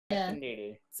Yeah.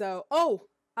 Indeed. So,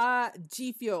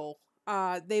 G Fuel.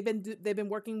 They've been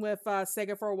working with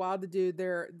Sega for a while to do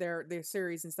their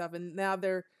series and stuff, and now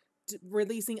they're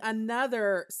releasing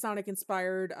another Sonic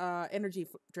inspired energy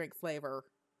drink flavor.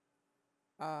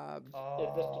 Is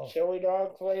this the chili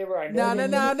dog flavor? I No, know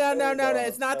no.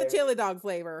 It's not the chili dog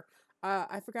flavor.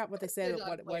 I forgot what they said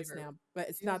what it was now, but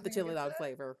it's not the chili dog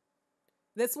flavor.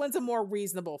 This one's a more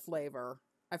reasonable flavor.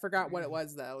 I forgot what it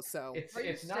was though. So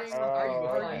it's not.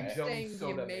 Are you saying the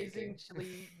amazing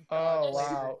chili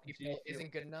wow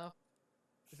isn't good enough?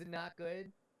 Is it not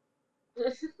good?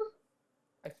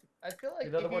 I feel like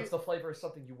in other words, the flavor is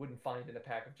something you wouldn't find in a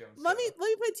pack of Jones. Let me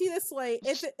put it to you this way: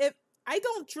 if I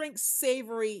don't drink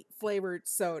savory flavored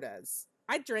sodas,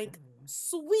 I drink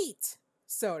sweet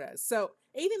sodas. So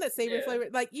anything that's savory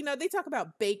flavored, like they talk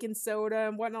about bacon soda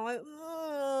and whatnot. Like,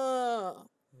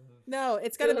 no,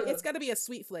 it's gotta be a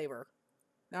sweet flavor,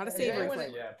 not a savory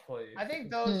flavor. Yeah, please. I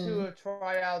think those who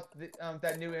try out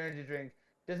that new energy drink,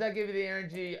 does that give you the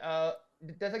energy?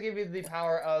 Does that give you the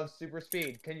power of super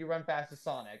speed? Can you run fast as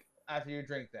Sonic after you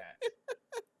drink that?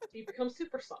 You become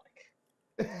supersonic.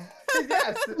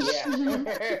 Yes. Yeah. Look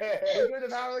at the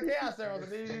power of the Chaos Emerald.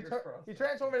 You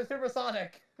transform into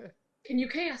supersonic. Can you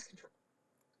chaos control?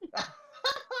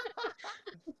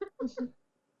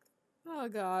 Oh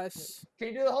gosh. Can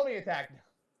you do the homing attack?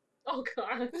 Oh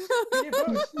god. Can you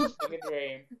boost? Like a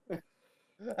dream.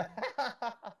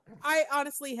 I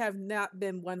honestly have not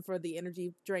been one for the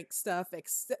energy drink stuff.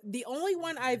 Except the only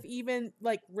one I've even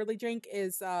really drank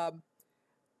is a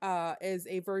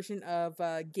version of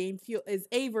Game Fuel. Is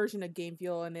a version of Game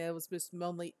Fuel, and it was just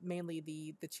mainly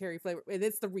the cherry flavor. And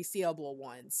it's the resealable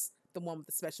ones, the one with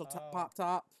the special pop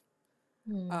top.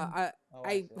 I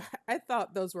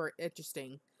thought those were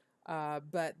interesting.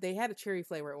 But they had a cherry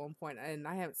flavor at one point, and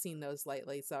I haven't seen those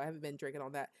lately, so I haven't been drinking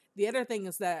on that. The other thing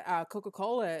is that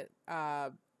Coca-Cola,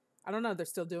 I don't know if they're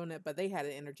still doing it, but they had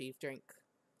an energy drink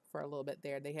for a little bit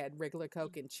there. They had regular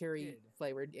Coke and cherry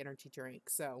flavored energy drink.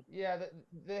 So yeah,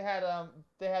 they had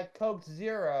Coke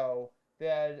Zero, they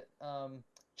had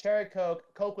cherry Coke,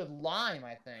 Coke with lime,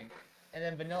 I think, and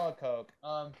then vanilla Coke.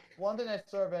 One thing they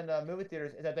serve in movie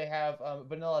theaters is that they have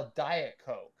vanilla Diet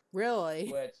Coke. Really?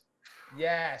 Which,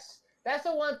 yes, that's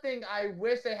the one thing I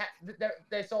wish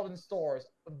they sold in stores.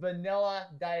 Vanilla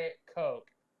Diet Coke.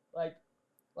 Like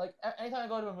anytime I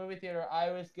go to a movie theater, I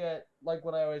always get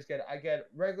what I always get. I get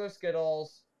regular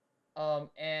Skittles,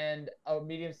 and a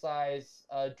medium-sized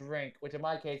drink, which in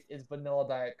my case is vanilla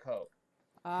Diet Coke.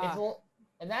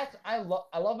 And that's I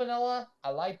love vanilla.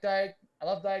 I love Diet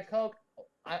Coke.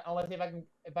 I want to see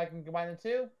if I can combine the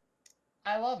two.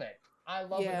 I love it. I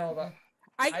love vanilla.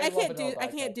 I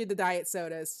can't do the diet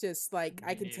sodas. Just I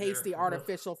can taste the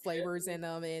artificial flavors in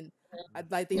them, and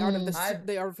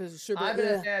the artificial sugar. I've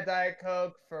been a fan of Diet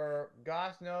Coke for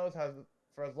gosh knows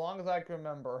for as long as I can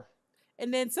remember.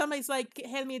 And then somebody's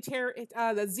hand me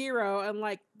the Zero. I'm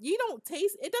like,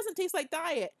 it doesn't taste like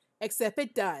diet, except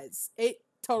it does. It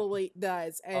totally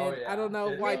does, and I don't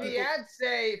know why. The ads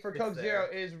say for Coke Zero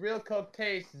is real Coke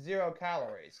tastes 0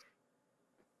 calories.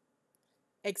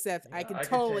 Except I can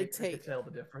totally tell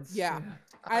the difference. Yeah,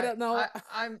 I don't know.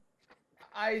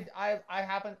 I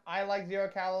like 0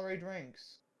 calorie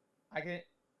drinks. I think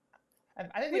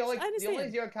the only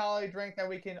 0 calorie drink that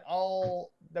we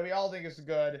all think is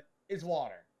good is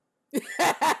water.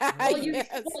 Well, you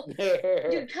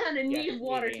kind of need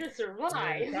water to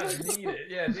survive. You kind of need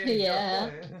it,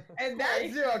 yeah. And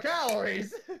that's 0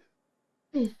 calories.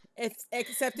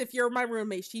 Except if you're my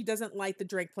roommate, she doesn't like the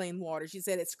drink plain water. She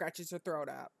said it scratches her throat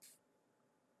up.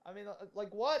 I mean,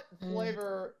 what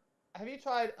flavor? Have you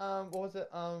tried? What was it?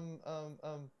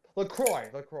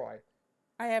 LaCroix.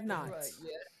 I have not.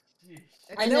 Yeah.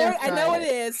 I know what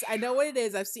it is. I know what it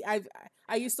is.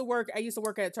 I used to work at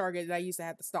a Target, and I used to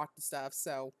have to stock the stuff.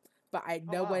 So, but I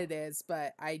know what it is,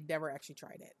 but I never actually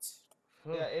tried it.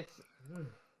 Yeah, it's.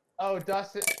 Oh,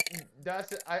 Dustin,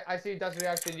 I see Dustin's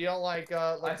reaction. You don't like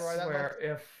LaCroix that much? I swear,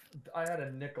 if I had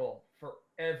a nickel for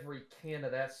every can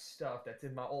of that stuff that's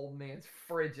in my old man's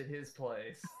fridge at his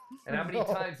place, and how many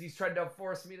times he's tried to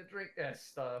force me to drink that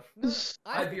stuff,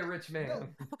 I'd be a rich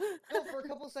man. No, for a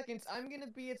couple of seconds, I'm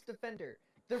gonna be its defender.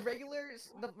 The regular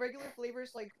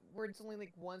flavors, where it's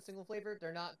only one single flavor,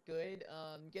 they're not good.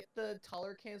 Get the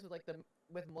taller cans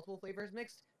with multiple flavors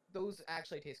mixed. Those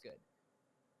actually taste good.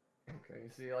 Okay,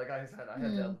 see, like I said, I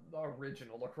had the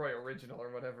original, LaCroix original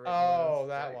or whatever. Oh,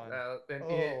 that one. And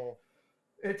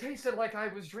it tasted like I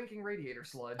was drinking radiator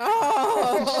sludge.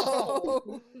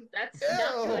 Oh! That's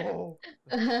not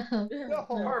good.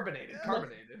 Carbonated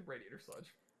radiator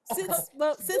sludge. Since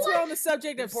we're on the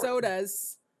subject of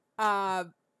sodas,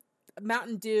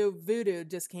 Mountain Dew Voodoo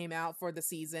just came out for the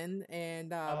season,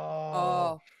 and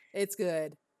it's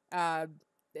good.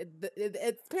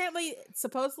 Apparently,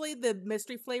 supposedly the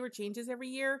mystery flavor changes every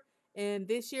year, and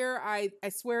this year I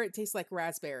swear it tastes like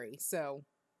raspberry. So,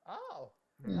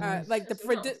 like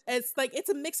it's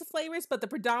a mix of flavors, but the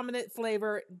predominant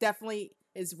flavor definitely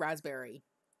is raspberry.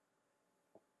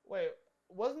 Wait,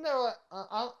 wasn't there?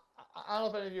 I don't know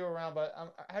if any of you were around, but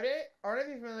are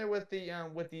any of you familiar with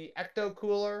the Ecto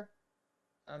Cooler?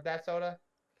 That soda.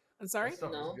 I'm sorry. That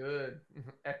stuff is good.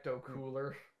 Ecto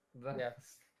Cooler. Yeah.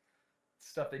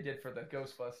 Stuff they did for the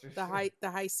Ghostbusters. The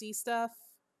high C stuff.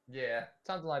 Yeah.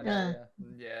 Something like that.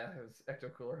 Yeah, it was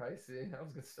Ecto Cooler High C. That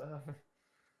was good stuff.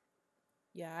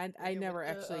 Yeah, I never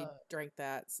actually drank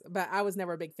that, but I was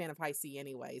never a big fan of high C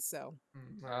anyway. So.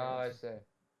 I see.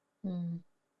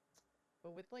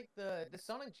 But with like the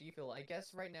Sonic G Fuel, I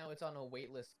guess right now it's on a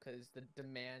wait list because the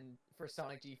demand for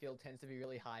Sonic G Fuel tends to be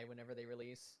really high whenever they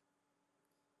release.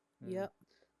 Yep.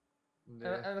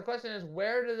 Yeah. And the question is,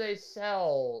 where do they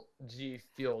sell G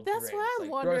Fuel drinks? That's what I'm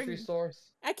wondering. Grocery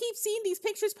stores? I keep seeing these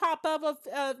pictures pop up of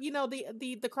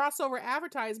the crossover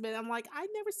advertisement. I'm like, I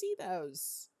never see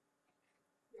those.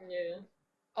 Yeah.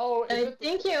 Oh, I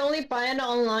think you only buy it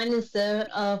online instead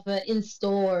of in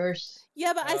stores.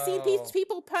 Yeah, but I've seen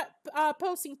people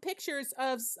posting pictures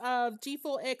of G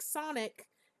Fuel X Sonic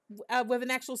with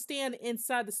an actual stand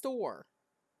inside the store.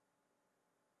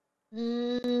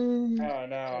 Oh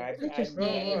no, I've seen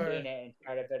it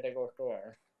inside of the bigger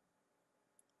store.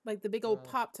 Like the big old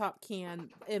pop top can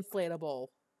inflatable.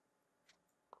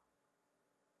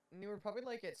 And they were probably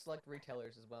like at select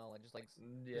retailers as well, like just like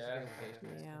yeah,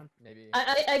 maybe.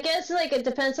 I guess like it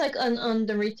depends like on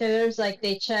the retailers, like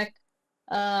they check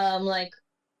like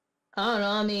I don't know,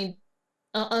 I mean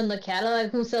on the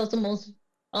catalog who sells the most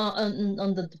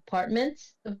on the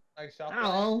departments. Like shelf I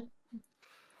don't know.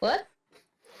 What?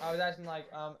 I was asking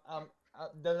like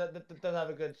does it have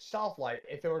a good shelf life?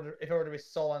 If it were to be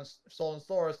sold in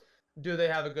stores, do they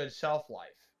have a good shelf life?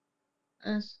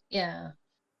 Yeah.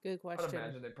 Good question. I'd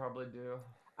imagine they probably do.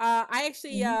 I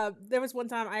actually there was one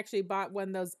time I actually bought one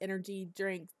of those energy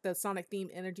drinks, the Sonic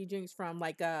themed energy drinks from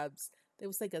like it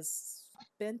was like a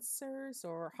Spencer's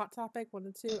or Hot Topic, one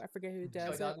of the two. I forget who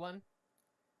does Dog it. one?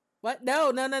 What?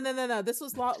 No. This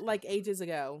was like ages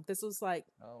ago. This was like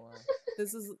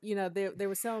this is they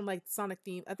were selling like Sonic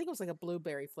theme. I think it was like a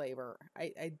blueberry flavor.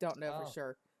 I don't know for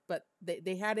sure, but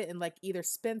they had it in like either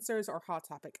Spencer's or Hot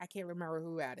Topic. I can't remember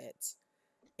who had it.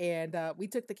 And we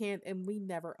took the can and we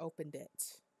never opened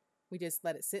it. We just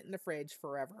let it sit in the fridge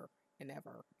forever and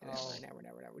ever and never.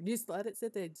 Just let it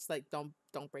sit there. Just like don't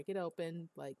break it open.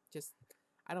 Like just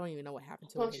I don't even know what happened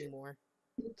to it anymore.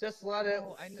 Just let it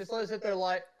sit there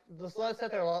like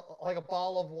a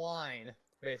bottle of wine,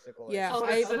 basically. Yeah,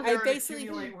 I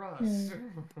basically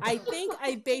I think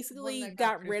I basically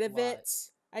got rid of it.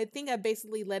 I think I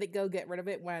basically let it go, get rid of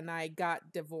it when I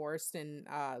got divorced and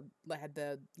had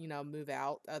to, move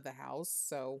out of the house.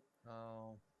 So.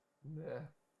 Oh. Yeah.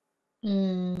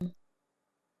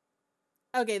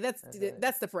 Okay,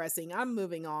 that's depressing. I'm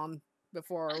moving on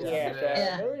before. Change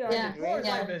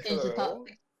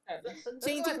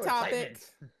the topic.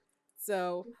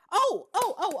 So,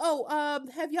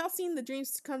 have y'all seen the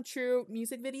Dreams Come True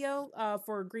music video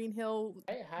for Green Hill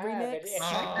remix?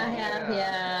 I have,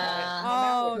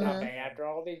 yeah. After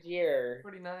all these years.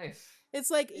 Pretty nice.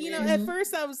 It's like, at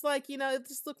first I was like, it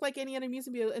just looked like any other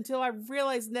music video until I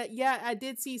realized that, I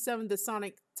did see some of the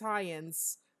Sonic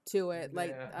tie-ins to it.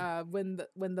 Like, when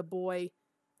the boy,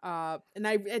 and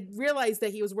I realized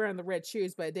that he was wearing the red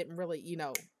shoes, but it didn't really,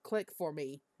 click for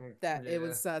me that it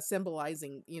was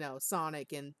symbolizing,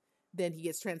 Sonic, and then he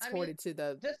gets transported to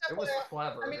the. It was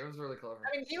clever. It was really clever.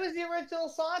 I mean, he was the original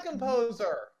song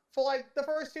composer for like the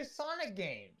first two Sonic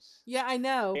games. Yeah, I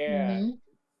know. Yeah.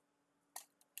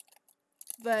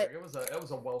 But it was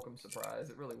a welcome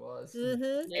surprise. It really was.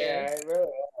 Mm-hmm. Yeah, it really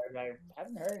was. I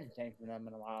haven't heard anything from them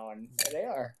in a while, and there they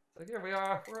are. Like, here we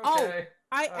are. We're okay.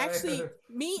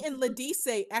 Me and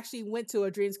Ladise actually went to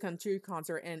a Dreams Come True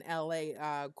concert in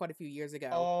LA quite a few years ago.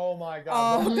 Oh my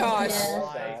god. Oh gosh.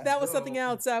 That was something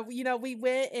else. We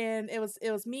went and it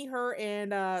was me, her,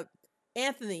 and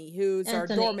Anthony, who's our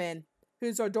doorman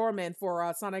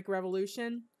for Sonic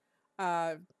Revolution.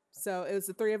 So it was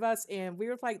the three of us, and we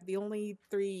were like the only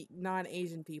three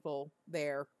non-Asian people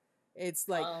there. It's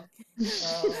like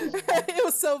it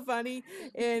was so funny,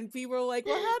 and people were like,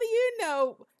 "Well, how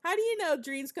do you know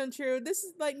Dreams Come True? This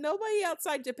is like nobody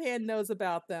outside Japan knows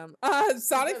about them.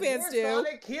 Sonic fans do.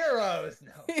 Sonic heroes,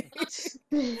 no, because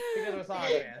we're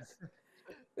Sonic fans."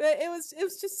 It was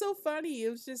just so funny. It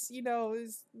was just it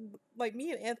was like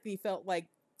me and Anthony felt like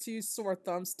two sore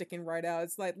thumbs sticking right out.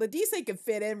 It's like Ladise could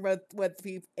fit in with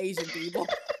Asian people,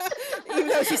 even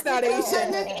though she's not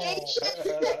Asian. I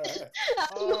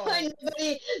don't know why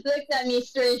nobody looked at me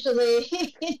strangely.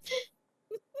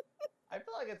 I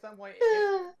feel like at some point,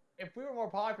 if we were more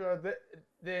popular,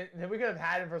 then we could have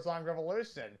had him for Song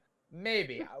Revolution.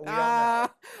 Maybe. We don't know.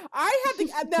 I have to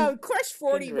no Crush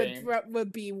 40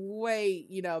 would be way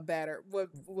better.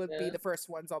 Would be the first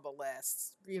ones on the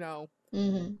list.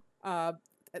 Mm-hmm.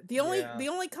 The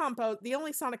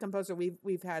only Sonic composer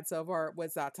we've had so far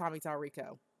was Tommy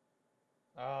Tallarico.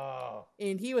 Oh.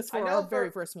 And he was for our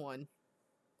very first one.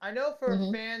 I know for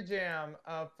Fan Jam,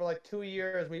 for like 2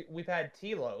 years we've had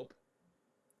T-Lope.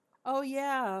 Oh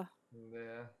yeah.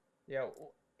 Yeah.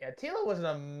 T-Lope was an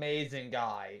amazing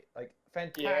guy. Like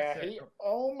fantastic. Yeah, he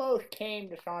almost came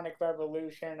to Sonic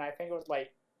Revolution. I think it was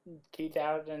like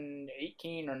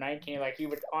 2018 or 19. Like he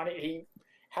was on it. He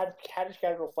had a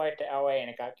scheduled flight to LA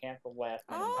and it got canceled last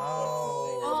minute.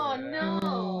 Oh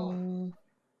no.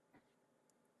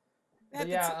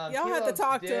 Y'all have to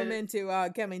talk to him into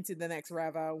coming to the next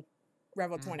Revo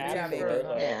 22 maybe.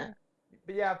 Yeah.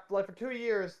 But yeah, like for 2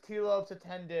 years, T-Lopes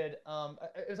attended.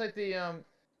 It was like the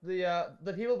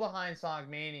people behind Sonic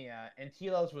Mania, and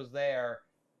T-Lopes was there.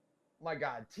 My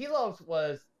God, T-Lopes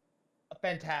was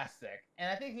fantastic, and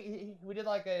I think we did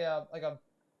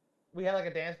we had like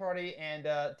a dance party, and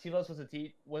T-Lopes was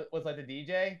was like the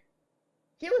DJ.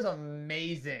 He was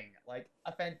amazing, like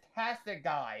a fantastic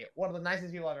guy, one of the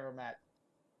nicest people I've ever met.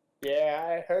 Yeah,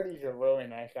 I heard he's a really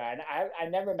nice guy. And I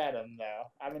never met him though.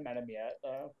 I haven't met him yet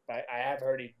though, but I have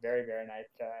heard he's very, very nice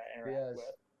to interact with.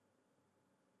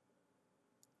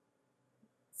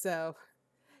 So,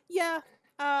 yeah,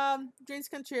 Dreams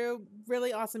Come True,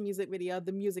 really awesome music video.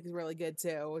 The music is really good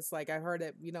too. It's like I heard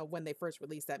it, when they first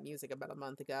released that music about a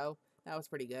month ago. That was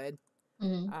pretty good.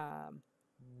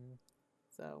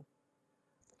 So,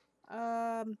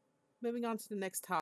 moving on to the next topic.